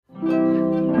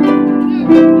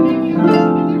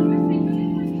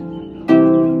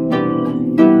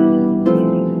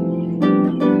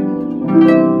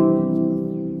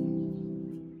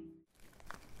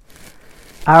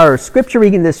Our scripture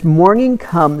reading this morning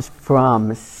comes from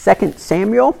 2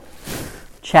 Samuel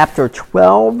chapter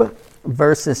 12,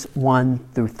 verses 1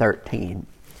 through 13.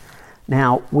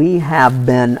 Now, we have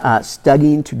been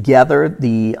studying together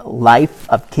the life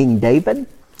of King David,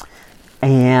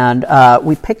 and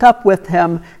we pick up with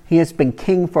him. He has been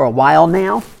king for a while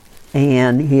now,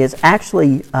 and he is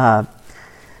actually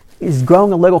he's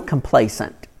growing a little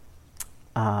complacent.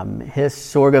 His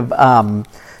sort of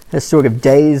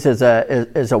days as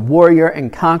a warrior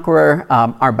and conqueror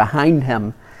are behind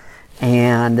him,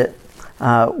 and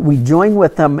we join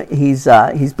with him. He's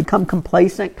become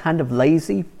complacent, kind of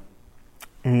lazy,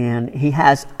 and he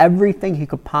has everything he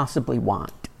could possibly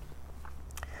want.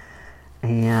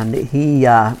 And he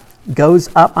goes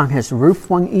up on his roof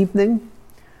one evening,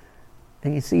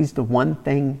 and he sees the one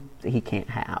thing that he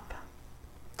can't have.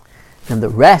 And the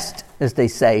rest, as they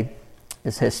say,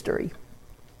 is history.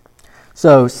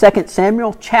 So 2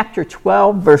 Samuel chapter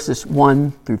 12, verses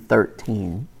 1 through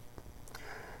 13.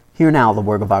 Hear now the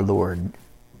word of our Lord.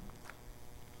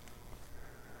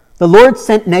 The Lord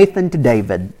sent Nathan to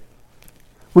David.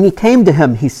 When he came to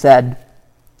him, he said,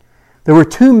 "There were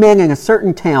two men in a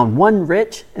certain town, one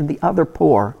rich and the other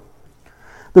poor.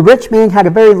 The rich man had a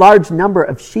very large number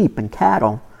of sheep and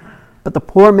cattle, but the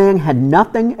poor man had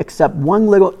nothing except one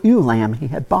little ewe lamb he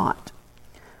had bought.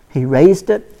 He raised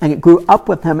it, and it grew up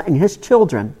with him and his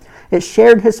children. It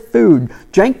shared his food,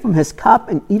 drank from his cup,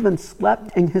 and even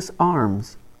slept in his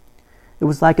arms. It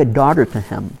was like a daughter to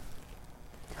him.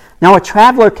 Now a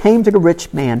traveler came to the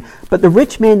rich man, but the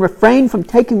rich man refrained from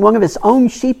taking one of his own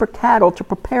sheep or cattle to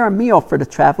prepare a meal for the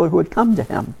traveler who had come to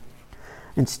him.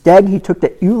 Instead, he took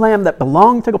the ewe lamb that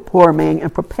belonged to the poor man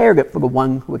and prepared it for the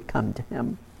one who had come to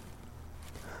him."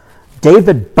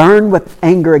 David burned with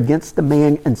anger against the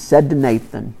man and said to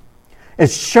Nathan,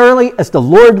 "As surely as the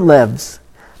Lord lives,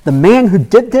 the man who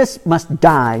did this must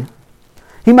die.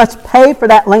 He must pay for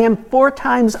that lamb 4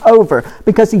 times over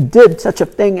because he did such a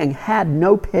thing and had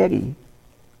no pity."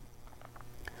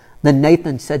 Then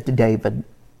Nathan said to David,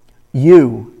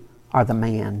 "You are the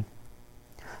man.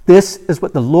 This is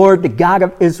what the Lord, the God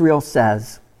of Israel,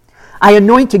 says. I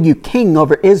anointed you king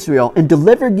over Israel and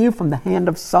delivered you from the hand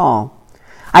of Saul.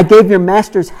 I gave your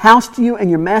master's house to you and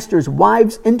your master's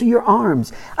wives into your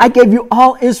arms. I gave you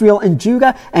all Israel and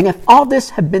Judah, and if all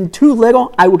this had been too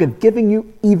little, I would have given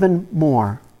you even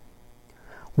more.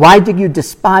 Why did you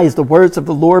despise the words of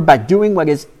the Lord by doing what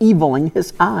is evil in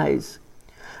his eyes?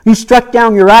 You struck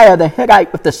down Uriah the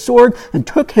Hittite with the sword and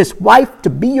took his wife to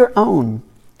be your own.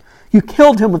 You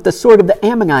killed him with the sword of the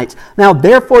Ammonites. Now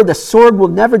therefore the sword will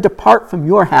never depart from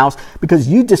your house, because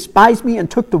you despised me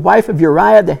and took the wife of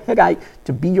Uriah the Hittite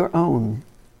to be your own.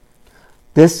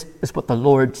 This is what the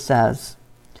Lord says.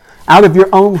 Out of your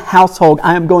own household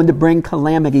I am going to bring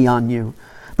calamity on you.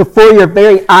 Before your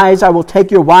very eyes I will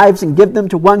take your wives and give them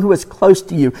to one who is close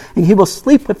to you, and he will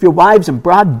sleep with your wives in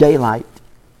broad daylight.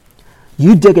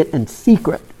 You did it in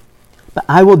secret, but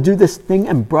I will do this thing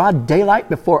in broad daylight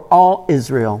before all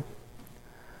Israel."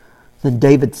 Then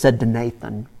David said to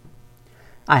Nathan,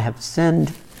 "I have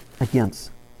sinned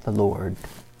against the Lord."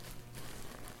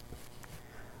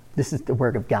 This is the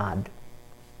word of God.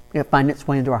 It find its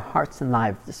way into our hearts and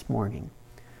lives this morning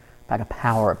by the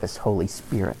power of his Holy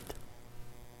Spirit.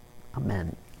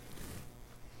 Amen.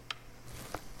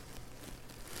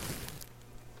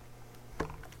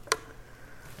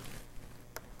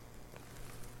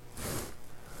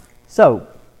 So,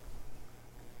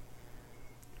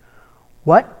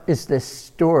 what is this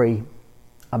story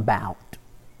about?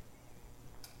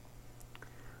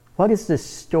 What is this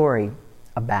story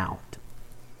about?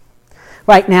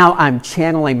 Right now, I'm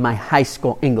channeling my high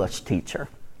school English teacher,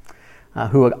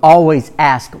 who would always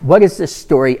ask, "What is this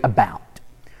story about?"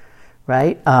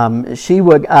 Right? She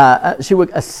would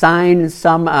assign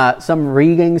some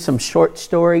reading, some short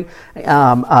story,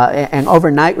 and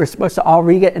overnight we're supposed to all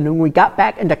read it. And when we got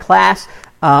back into class,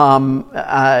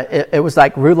 it was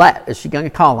like roulette. Is she going to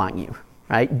call on you?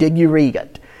 Right? Did you read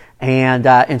it?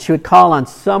 And she would call on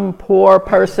some poor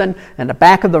person in the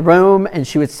back of the room, and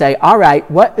she would say, "All right,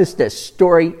 what is this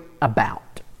story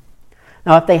about?"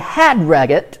 Now, if they had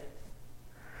read it,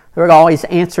 they would always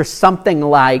answer something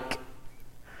like,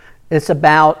 "It's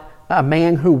about a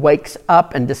man who wakes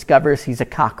up and discovers he's a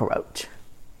cockroach,"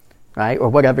 right? Or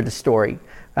whatever the story,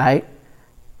 right?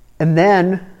 And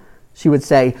then she would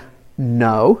say,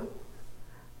 "No,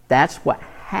 that's what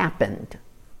happened."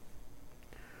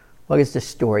 What is the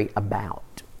story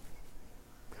about?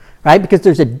 right? Because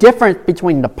there's a difference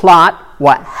between the plot,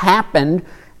 what happened,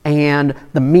 and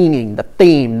the meaning, the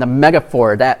theme, the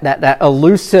metaphor, that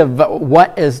elusive,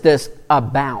 what is this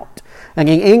about? And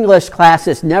in English class,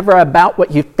 it's never about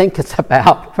what you think it's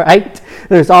about, right?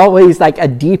 There's always like a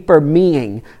deeper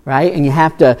meaning, right? And you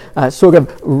have to sort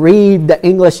of read the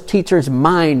English teacher's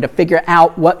mind to figure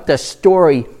out what the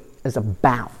story is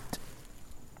about.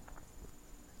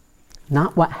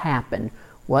 Not what happened.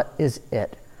 What is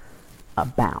it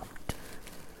about?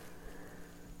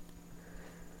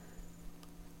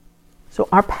 So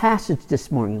our passage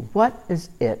this morning, what is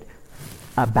it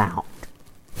about?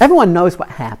 Everyone knows what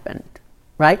happened,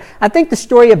 right? I think the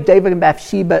story of David and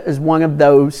Bathsheba is one of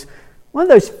those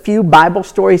few Bible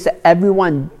stories that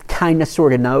everyone kind of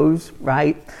sort of knows,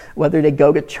 right? Whether they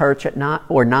go to church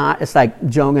or not, it's like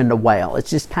Jonah and the whale. It's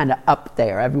just kind of up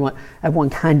there. Everyone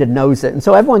kind of knows it. And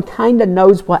so everyone kind of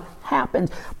knows what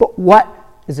happened, but what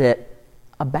is it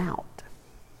about?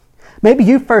 Maybe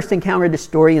you first encountered the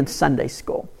story in Sunday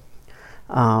school.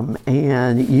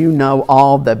 And you know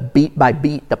all the beat by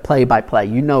beat, the play by play.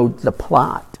 You know the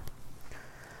plot.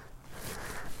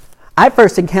 I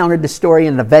first encountered the story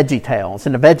in the VeggieTales,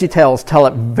 and the VeggieTales tell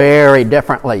it very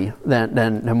differently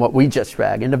than what we just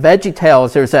read. In the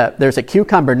VeggieTales, there's a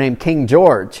cucumber named King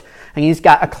George, and he's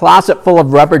got a closet full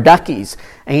of rubber duckies,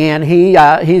 and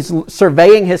he's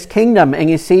surveying his kingdom, and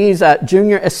he sees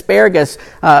Junior Asparagus,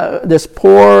 this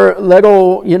poor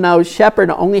little shepherd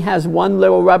who only has one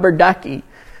little rubber ducky,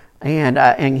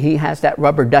 and he has that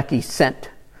rubber ducky sent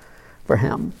for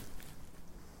him.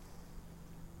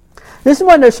 This is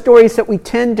one of those stories that we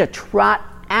tend to trot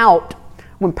out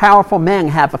when powerful men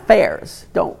have affairs,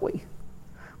 don't we?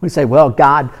 We say, well,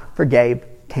 God forgave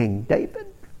King David.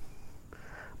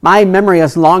 My memory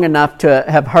is long enough to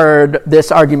have heard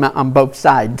this argument on both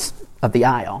sides of the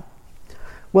aisle.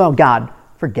 Well, God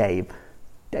forgave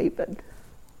David.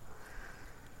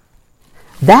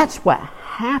 That's what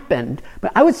happened,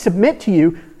 but I would submit to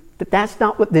you that that's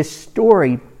not what this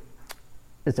story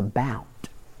is about.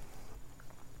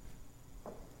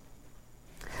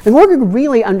 In order to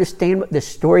really understand what this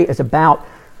story is about,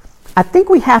 I think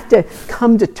we have to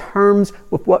come to terms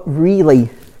with what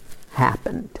really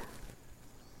happened.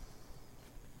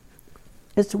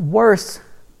 It's worse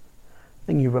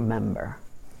than you remember.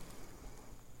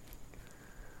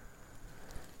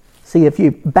 See, if you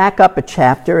back up a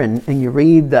chapter and you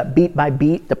read the beat by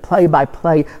beat, the play by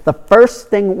play, the first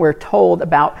thing we're told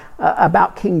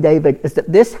about King David is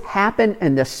that this happened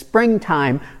in the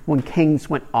springtime when kings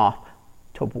went off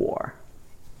to war.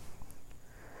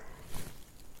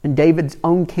 And David's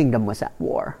own kingdom was at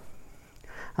war.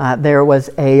 They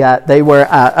were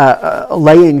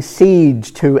laying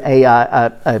siege to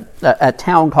a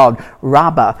town called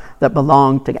Rabbah that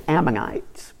belonged to the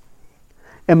Ammonites.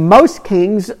 And most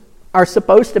kings are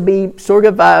supposed to be sort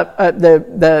of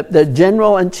the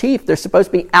general in chief. They're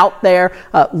supposed to be out there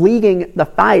leading the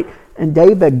fight. And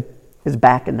David is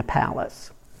back in the palace.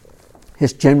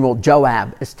 His general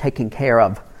Joab is taking care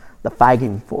of the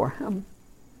fighting for him.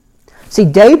 See,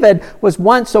 David was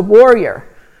once a warrior.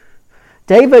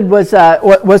 David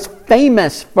was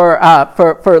famous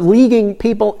for leading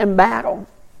people in battle.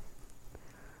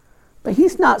 But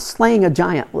he's not slaying a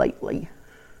giant lately.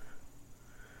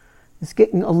 He's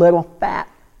getting a little fat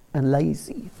and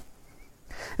lazy.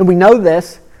 And we know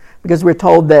this because we're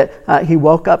told that he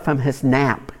woke up from his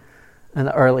nap in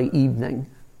the early evening.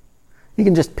 You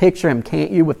can just picture him,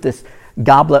 can't you, with this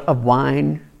goblet of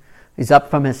wine. He's up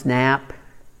from his nap.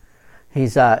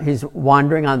 He's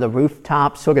wandering on the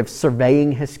rooftop, sort of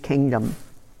surveying his kingdom.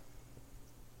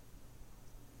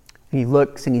 And he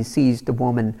looks and he sees the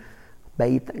woman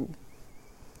bathing.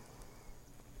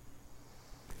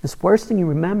 It's worse than you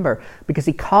remember because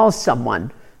he calls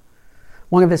someone,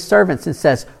 one of his servants, and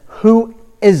says, "Who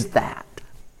is that?"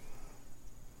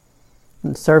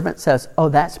 And the servant says, "Oh,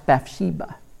 that's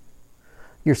Bathsheba,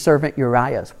 your servant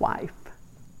Uriah's wife."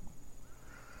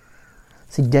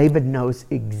 See, David knows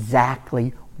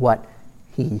exactly what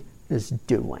he is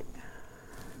doing.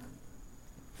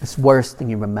 It's worse than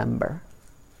you remember.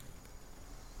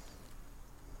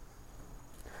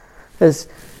 Because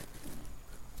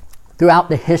throughout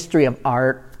the history of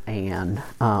art and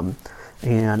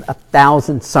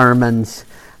 1,000 sermons,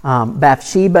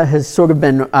 Bathsheba has sort of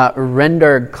been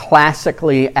rendered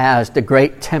classically as the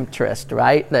great temptress,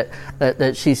 right?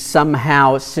 That she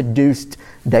somehow seduced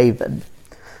David.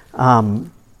 But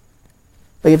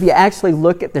if you actually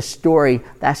look at the story,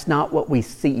 that's not what we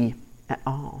see at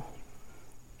all.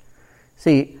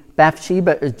 See,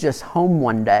 Bathsheba is just home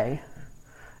one day,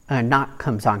 and a knock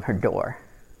comes on her door.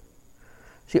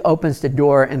 She opens the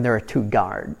door, and there are 2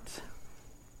 guards.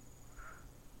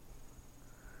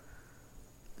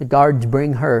 The guards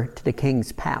bring her to the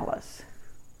king's palace.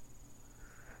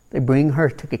 They bring her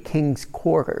to the king's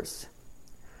quarters,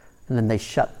 and then they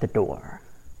shut the door.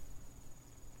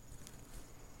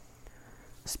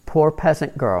 This poor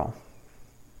peasant girl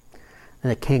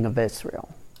and the king of Israel.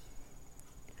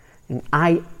 And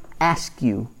I ask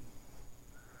you,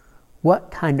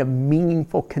 what kind of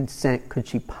meaningful consent could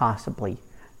she possibly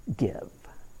give?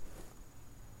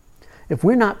 If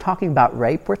we're not talking about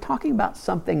rape, we're talking about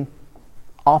something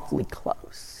awfully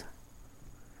close.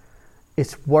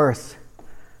 It's worse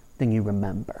than you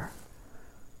remember.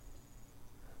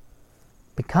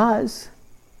 Because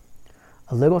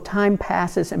a little time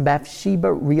passes and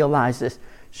Bathsheba realizes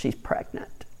she's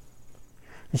pregnant.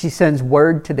 And she sends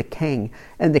word to the king.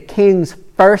 And the king's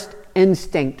first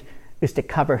instinct is to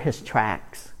cover his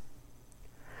tracks.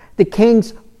 The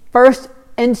king's first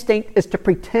instinct is to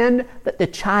pretend that the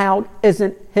child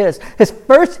isn't his. His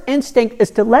first instinct is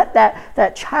to let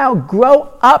that child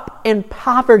grow up in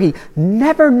poverty,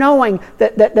 never knowing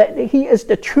that he is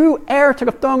the true heir to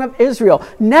the throne of Israel,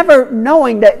 never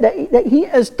knowing that he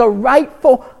is the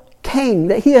rightful king,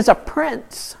 that he is a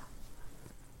prince.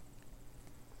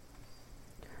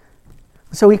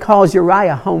 So he calls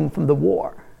Uriah home from the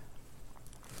war,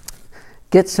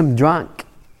 gets him drunk,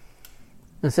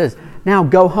 and says, now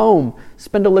go home,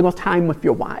 spend a little time with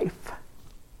your wife.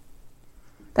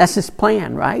 That's his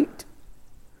plan, right?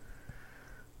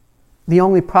 The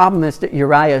only problem is that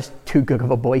Uriah is too good of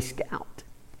a Boy Scout.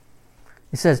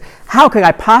 He says, how could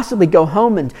I possibly go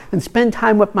home and spend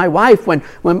time with my wife when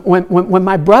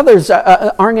my brothers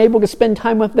aren't able to spend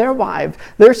time with their wives?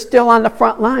 They're still on the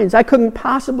front lines. I couldn't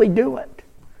possibly do it.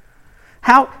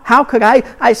 How could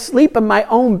I sleep in my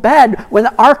own bed when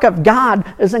the ark of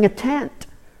God is in a tent?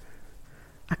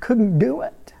 I couldn't do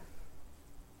it.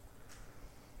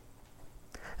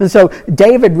 And so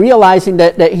David, realizing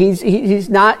that he's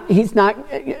not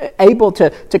able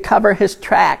to cover his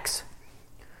tracks,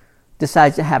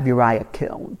 decides to have Uriah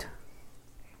killed.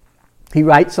 He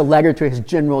writes a letter to his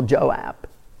general Joab.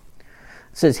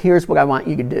 Says, here's what I want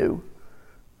you to do.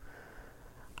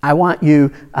 I want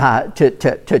you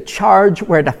to charge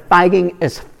where the fighting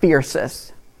is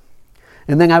fiercest.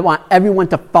 And then I want everyone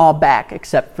to fall back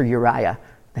except for Uriah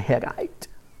the Hittite.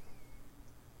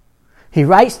 He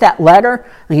writes that letter,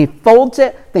 and he folds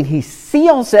it, then he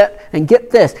seals it, and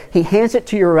get this, he hands it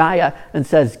to Uriah and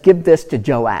says, give this to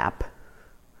Joab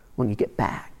when you get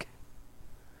back.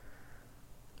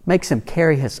 Makes him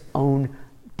carry his own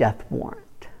death warrant.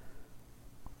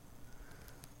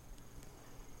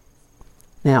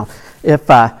 Now, if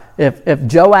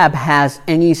Joab has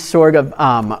any sort of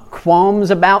qualms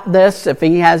about this, if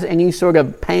he has any sort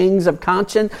of pangs of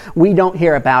conscience, we don't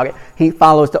hear about it. He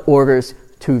follows the orders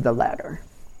to the letter.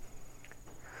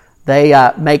 They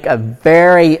make a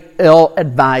very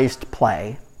ill-advised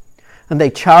play. And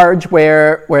they charge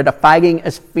where the fighting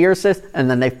is fiercest, and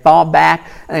then they fall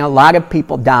back, and a lot of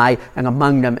people die, and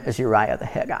among them is Uriah the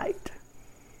Hittite.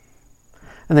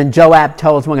 And then Joab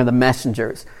tells one of the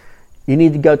messengers, you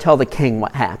need to go tell the king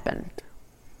what happened.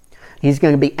 He's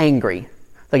going to be angry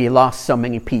that he lost so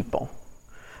many people.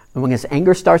 And when his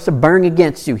anger starts to burn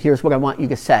against you, here's what I want you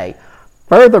to say.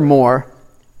 Furthermore,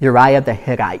 Uriah the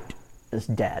Hittite is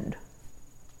dead.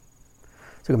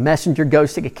 So the messenger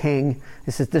goes to the king.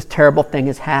 He says, this terrible thing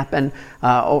has happened.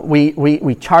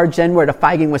 We charged in where the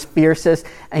fighting was fiercest,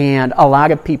 and a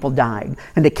lot of people died.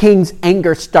 And the king's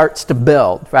anger starts to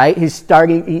build, right? He's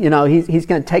starting, he's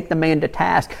going to take the man to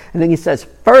task. And then he says,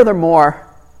 furthermore,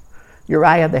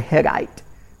 Uriah the Hittite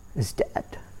is dead.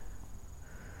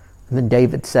 And then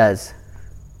David says,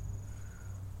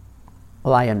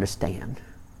 well, I understand.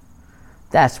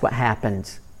 That's what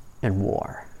happens in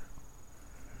war.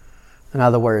 In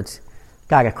other words,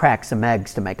 got to crack some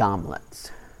eggs to make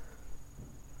omelets.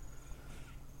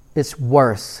 It's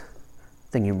worse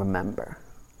than you remember.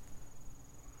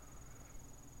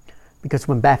 Because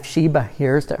when Bathsheba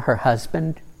hears that her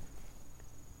husband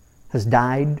has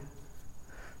died,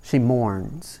 she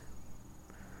mourns.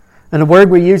 And the word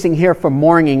we're using here for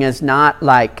mourning is not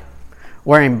like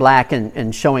wearing black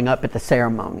and showing up at the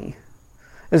ceremony.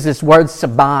 It's this word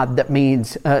sabad that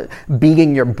means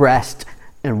beating your breast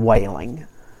and wailing.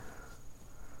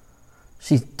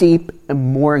 She's deep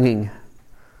in mourning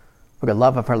for the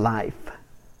love of her life.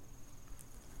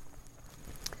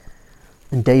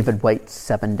 And David waits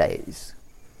 7 days.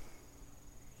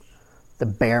 The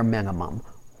bare minimum,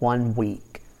 1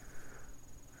 week.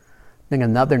 Then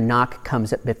another knock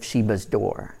comes at Bathsheba's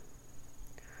door.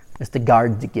 It's the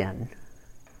guards again.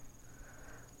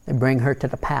 They bring her to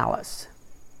the palace.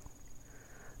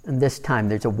 And this time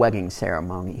there's a wedding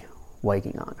ceremony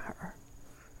waiting on her.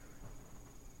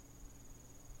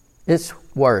 It's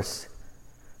worse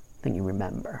than you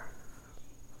remember.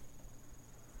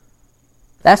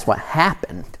 That's what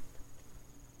happened.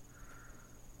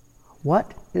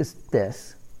 What is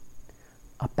this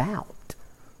about?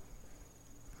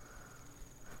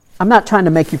 I'm not trying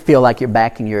to make you feel like you're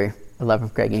back in your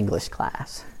 11th grade English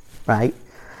class, right?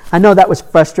 I know that was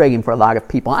frustrating for a lot of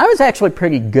people. I was actually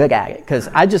pretty good at it because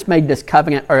I just made this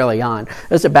covenant early on.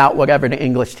 It's about whatever the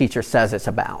English teacher says it's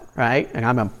about, right? And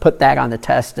I'm going to put that on the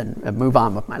test and move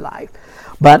on with my life.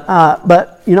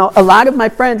 But you know, a lot of my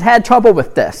friends had trouble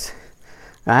with this,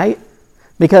 right?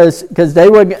 Because they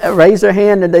would raise their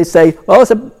hand and they say, "Oh,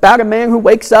 it's about a man who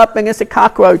wakes up and it's a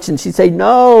cockroach." And she'd say,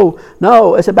 "No,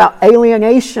 it's about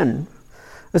alienation.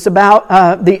 It's about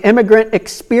the immigrant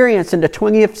experience in the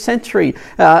 20th century.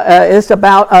 It's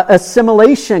about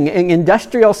assimilation in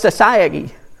industrial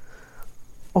society."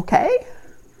 Okay?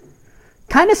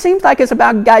 Kind of seems like it's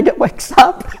about a guy that wakes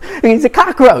up and he's a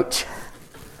cockroach.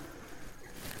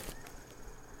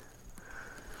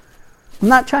 I'm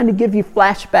not trying to give you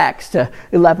flashbacks to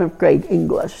 11th grade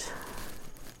English.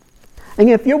 And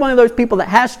if you're one of those people that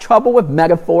has trouble with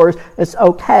metaphors, it's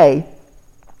okay.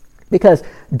 Because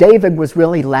David was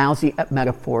really lousy at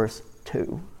metaphors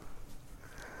too.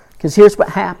 Because here's what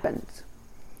happens.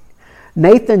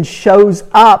 Nathan shows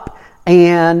up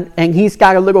and he's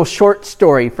got a little short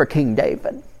story for King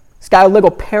David. He's got a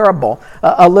little parable,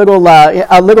 a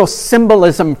little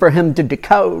symbolism for him to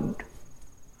decode.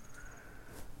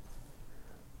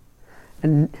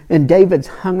 And David's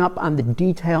hung up on the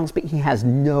details, but he has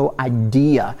no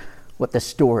idea what the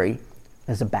story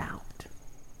is about.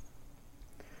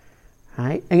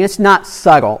 Right? And it's not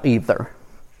subtle either,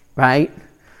 right?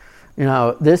 You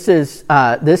know, this is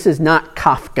not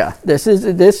Kafka. This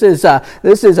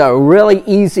is a really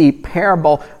easy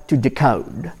parable to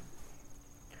decode.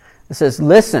 It says,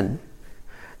 "Listen,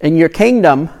 in your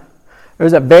kingdom,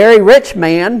 there's a very rich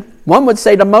man. One would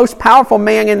say the most powerful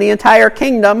man in the entire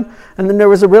kingdom, and then there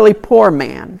was a really poor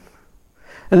man.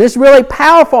 And this really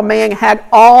powerful man had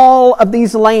all of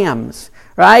these lambs."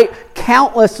 Right?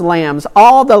 Countless lambs,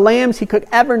 all the lambs he could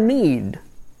ever need.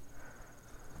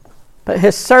 But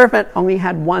his servant only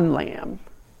had one lamb,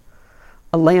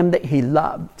 a lamb that he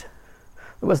loved.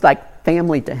 It was like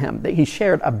family to him, that he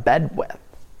shared a bed with.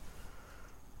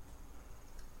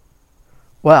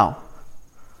 Well,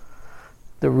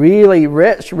 the really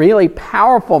rich, really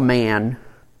powerful man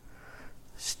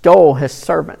stole his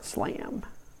servant's lamb.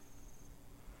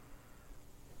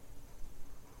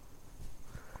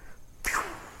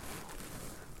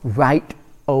 Right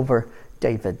over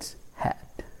David's head.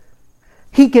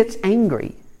 He gets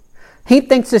angry. He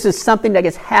thinks this is something that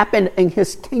has happened in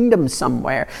his kingdom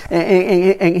somewhere,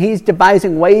 and he's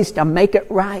devising ways to make it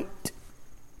right.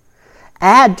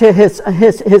 Add to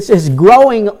his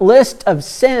growing list of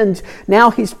sins, now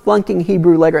he's flunking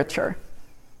Hebrew literature.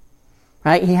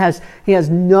 Right? He has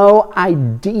no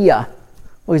idea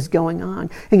what is going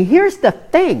on. And here's the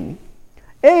thing.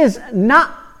 It is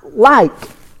not like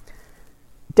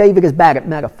David is bad at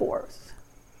metaphors.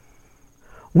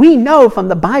 We know from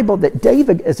the Bible that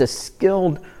David is a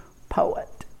skilled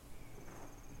poet.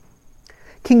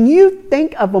 Can you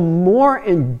think of a more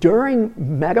enduring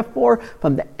metaphor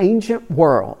from the ancient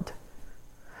world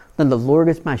than "The Lord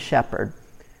is my shepherd,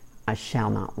 I shall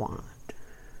not want"?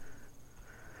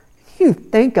 Can you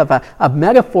think of a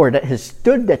metaphor that has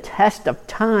stood the test of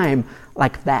time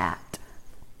like that?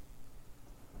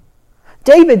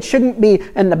 David shouldn't be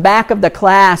in the back of the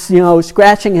class,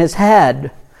 scratching his head.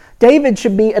 David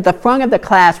should be at the front of the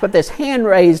class with his hand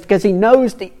raised because he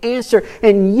knows the answer.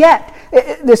 And yet,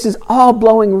 this is all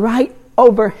blowing right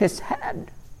over his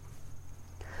head.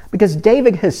 Because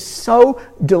David has so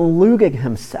deluded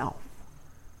himself.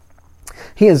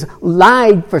 He has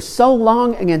lied for so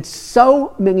long and in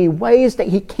so many ways that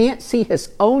he can't see his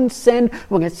own sin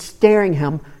when it's staring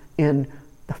him in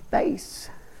the face.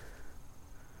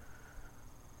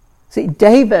 See,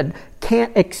 David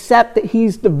can't accept that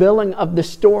he's the villain of the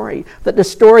story, that the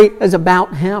story is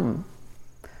about him.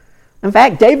 In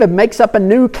fact, David makes up a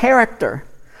new character,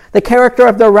 the character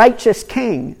of the righteous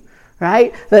king,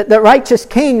 right? The righteous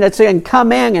king that's going to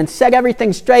come in and set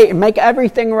everything straight and make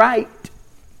everything right.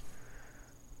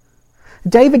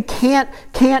 David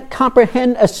can't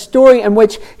comprehend a story in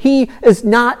which he is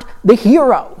not the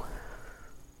hero.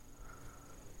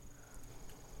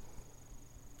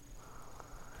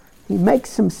 He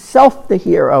makes himself the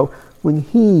hero when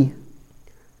he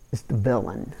is the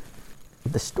villain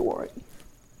of the story.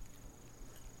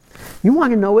 You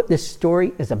want to know what this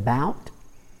story is about?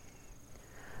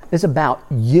 It's about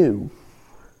you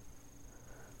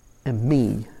and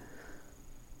me.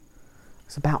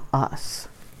 It's about us.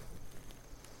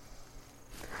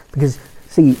 Because,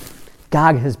 see,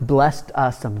 God has blessed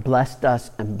us and blessed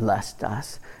us and blessed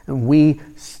us. And we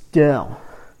still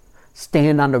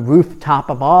stand on the rooftop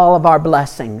of all of our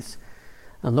blessings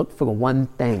and look for the one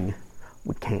thing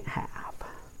we can't have.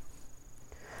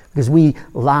 Because we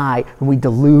lie and we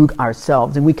delude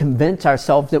ourselves and we convince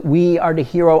ourselves that we are the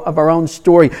hero of our own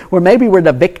story. Or maybe we're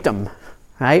the victim,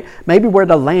 right? Maybe we're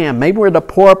the lamb. Maybe we're the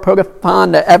poor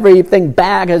purgafan that everything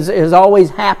bad has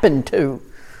always happened to,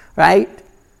 right?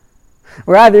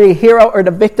 We're either the hero or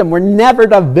the victim. We're never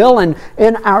the villain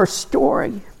in our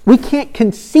story. We can't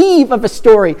conceive of a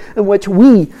story in which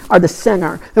we are the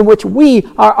sinner, in which we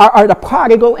are the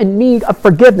prodigal in need of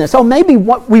forgiveness. Oh, maybe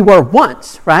what we were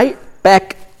once, right?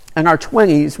 Back in our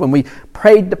 20s when we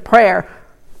prayed the prayer.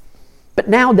 But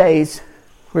nowadays,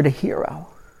 we're the hero.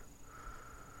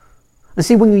 And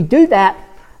see, when we do that,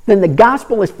 then the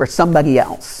gospel is for somebody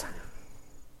else.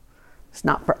 It's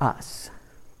not for us.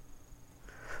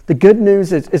 The good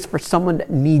news is for someone that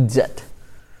needs it,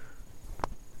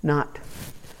 not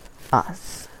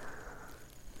us.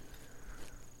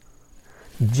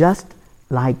 Just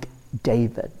like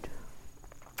David,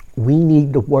 we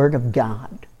need the Word of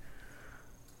God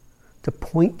to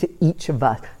point to each of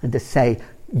us and to say,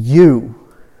 you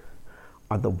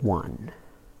are the one.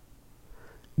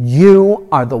 You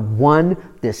are the one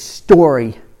this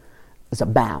story is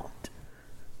about.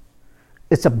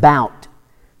 It's about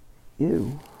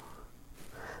you.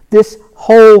 This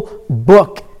whole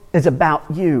book is about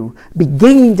you.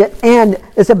 Beginning to end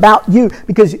is about you,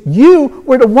 because you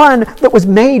were the one that was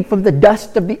made from the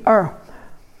dust of the earth.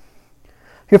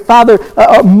 Your Father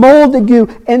molded you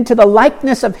into the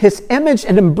likeness of His image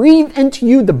and then breathed into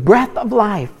you the breath of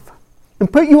life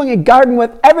and put you in a garden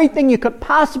with everything you could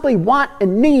possibly want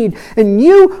and need. And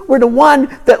you were the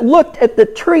one that looked at the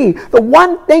tree, the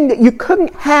one thing that you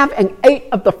couldn't have, and ate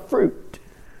of the fruit.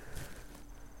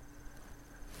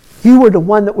 You were the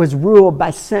one that was ruled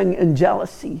by sin and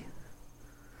jealousy.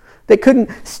 They couldn't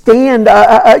stand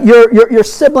your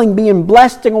sibling being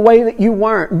blessed in a way that you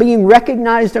weren't, being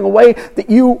recognized in a way that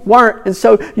you weren't. And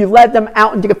so you led them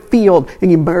out into the field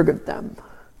and you murdered them.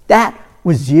 That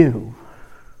was you.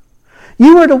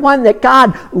 You were the one that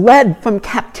God led from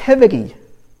captivity,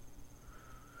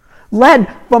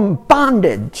 led from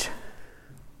bondage.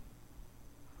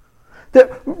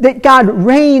 That God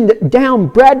rained down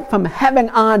bread from heaven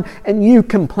on, and you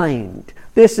complained.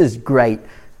 This is great,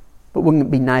 but wouldn't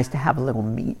it be nice to have a little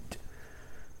meat?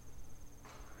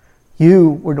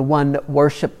 You were the one that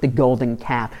worshiped the golden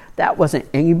calf. That wasn't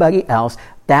anybody else.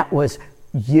 That was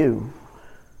you.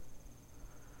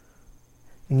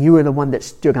 And you were the one that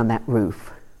stood on that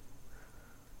roof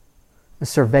and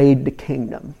surveyed the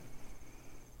kingdom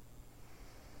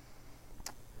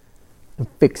and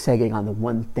fixating on the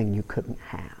one thing you couldn't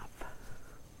have.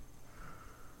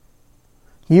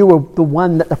 You were the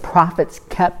one that the prophets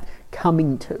kept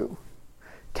coming to,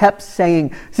 kept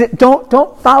saying,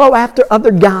 don't follow after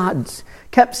other gods,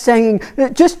 kept saying,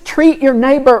 just treat your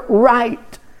neighbor right.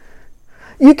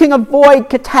 You can avoid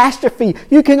catastrophe.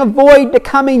 You can avoid the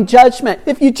coming judgment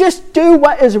if you just do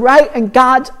what is right in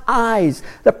God's eyes.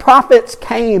 The prophets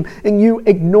came and you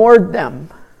ignored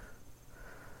them.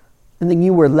 And then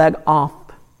you were led off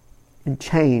in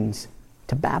chains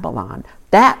to Babylon.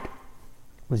 That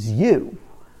was you.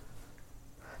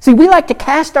 See, we like to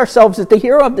cast ourselves as the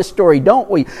hero of the story, don't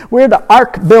we? We're the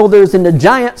ark builders and the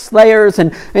giant slayers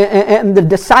and the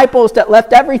disciples that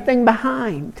left everything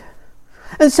behind.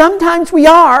 And sometimes we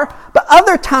are, but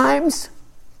other times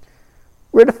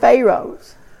we're the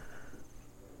pharaohs.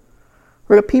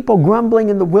 We're the people grumbling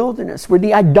in the wilderness. We're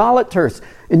the idolaters,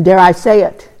 and dare I say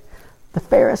it, the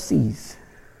Pharisees.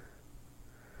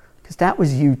 Because that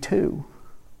was you too.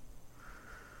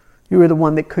 You were the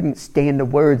one that couldn't stand the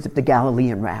words of the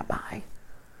Galilean rabbi,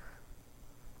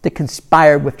 that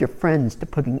conspired with your friends to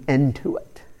put an end to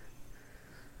it,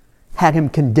 had him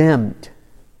condemned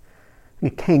in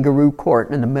a kangaroo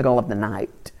court in the middle of the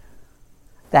night.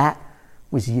 That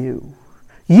was you.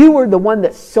 You were the one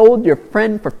that sold your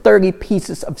friend for 30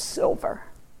 pieces of silver.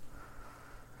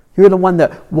 You're the one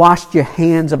that washed your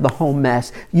hands of the whole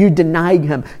mess. You denied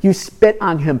him. You spit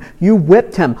on him. You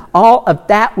whipped him. All of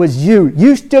that was you.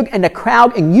 You stood in the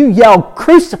crowd and you yelled,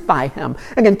 "Crucify him."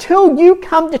 And until you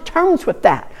come to terms with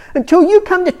that, until you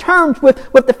come to terms with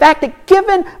the fact that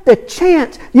given the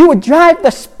chance, you would drive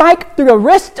the spike through the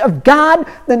wrist of God,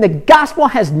 then the gospel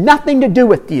has nothing to do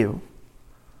with you.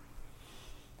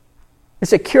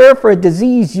 It's a cure for a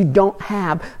disease you don't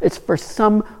have. It's for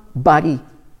somebody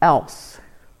else.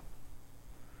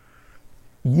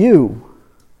 You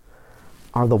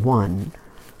are the one.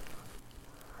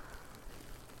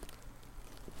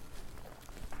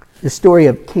 The story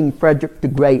of King Frederick the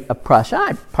Great of Prussia.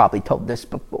 I've probably told this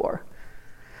before.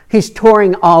 He's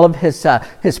touring all of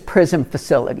his prison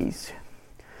facilities.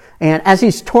 And as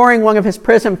he's touring one of his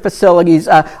prison facilities,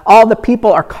 all the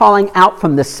people are calling out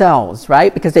from the cells,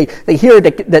 right? Because they hear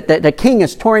that the king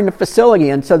is touring the facility.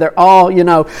 And so they're all,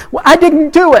 well, I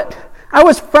didn't do it. I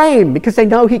was framed, because they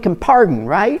know he can pardon,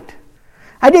 right?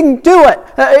 I didn't do it.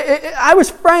 I was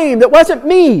framed. It wasn't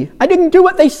me. I didn't do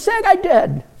what they said I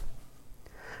did.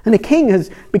 And the king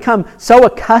has become so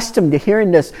accustomed to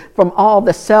hearing this from all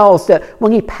the cells that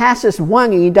when he passes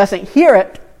one and he doesn't hear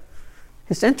it,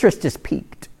 his interest is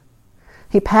piqued.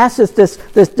 He passes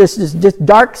this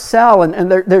dark cell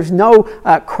and there's no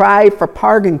cry for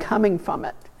pardon coming from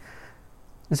it.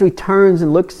 And so he turns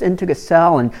and looks into the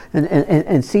cell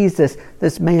and sees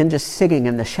this man just sitting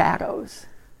in the shadows.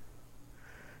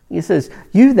 He says,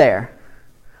 "You there,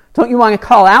 don't you want to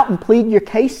call out and plead your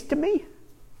case to me?"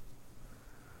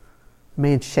 The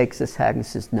man shakes his head and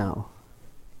says, "No.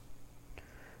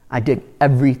 I did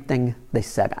everything they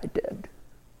said I did.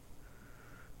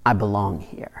 I belong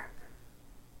here."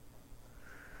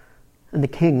 And the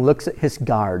king looks at his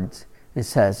guards and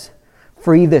says,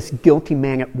 "Free this guilty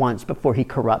man at once before he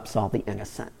corrupts all the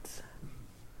innocents."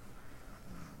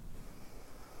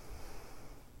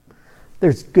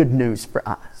 There's good news for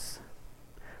us.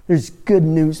 There's good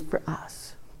news for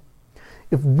us.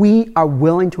 If we are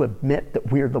willing to admit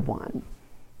that we're the one,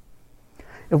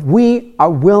 if we are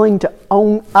willing to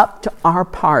own up to our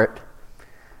part,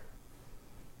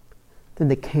 then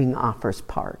the king offers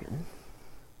pardon.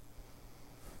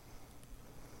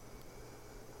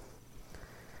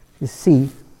 You see,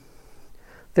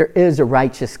 there is a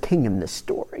righteous king in this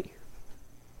story.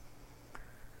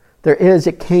 There is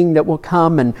a king that will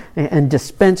come and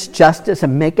dispense justice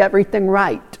and make everything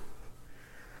right.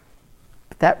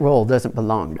 But that role doesn't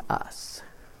belong to us.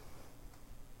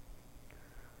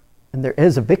 And there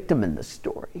is a victim in this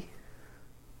story.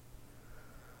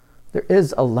 There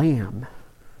is a lamb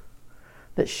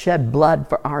that shed blood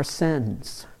for our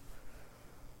sins.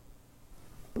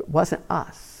 But it wasn't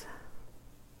us.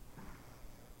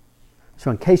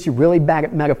 So in case you're really bad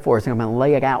at metaphors, I'm going to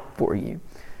lay it out for you.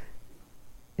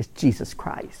 It's Jesus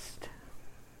Christ.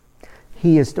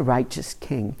 He is the righteous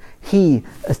king. He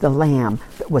is the lamb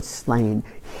that was slain.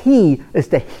 He is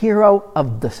the hero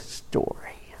of the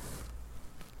story.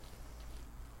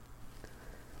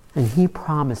 And he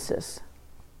promises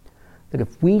that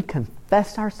if we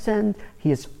confess our sins, he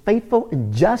is faithful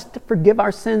and just to forgive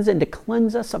our sins and to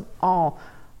cleanse us of all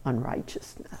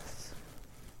unrighteousness.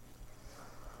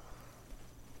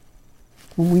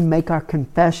 When we make our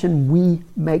confession, we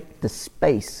make the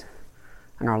space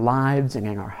in our lives and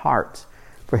in our hearts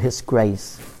for his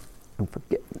grace and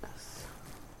forgiveness.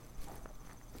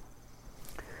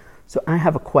 So I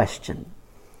have a question.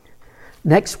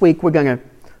 Next week we're going to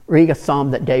read a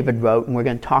psalm that David wrote and we're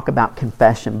going to talk about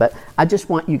confession, but I just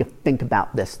want you to think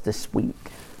about this week.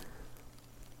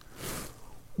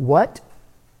 What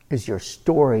is your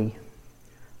story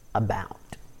about?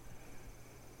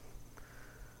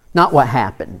 Not what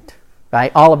happened,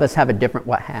 right? All of us have a different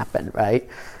what happened, right?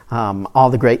 All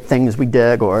the great things we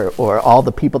did or all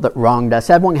the people that wronged us.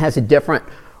 Everyone has a different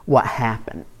what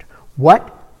happened.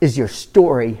 What is your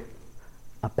story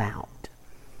about?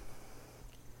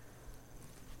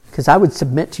 Because I would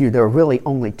submit to you there are really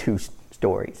only two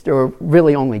stories. There are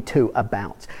really only two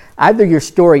abouts. Either your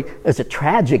story is a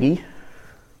tragedy,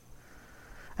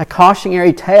 a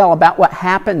cautionary tale about what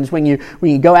happens when you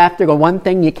go after the one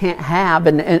thing you can't have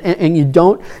and you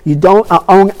don't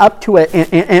own up to it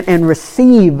and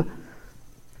receive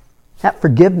that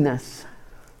forgiveness.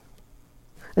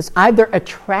 It's either a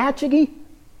tragedy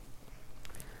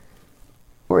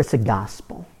or it's a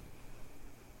gospel.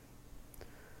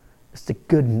 It's the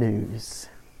good news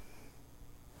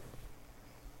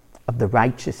of the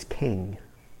righteous king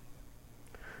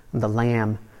and the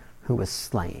lamb who was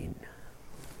slain.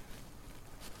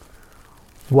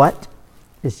 What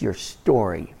is your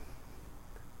story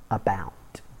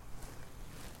about?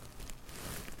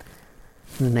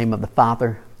 In the name of the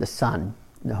Father, the Son,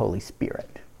 and the Holy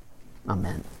Spirit.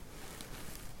 Amen.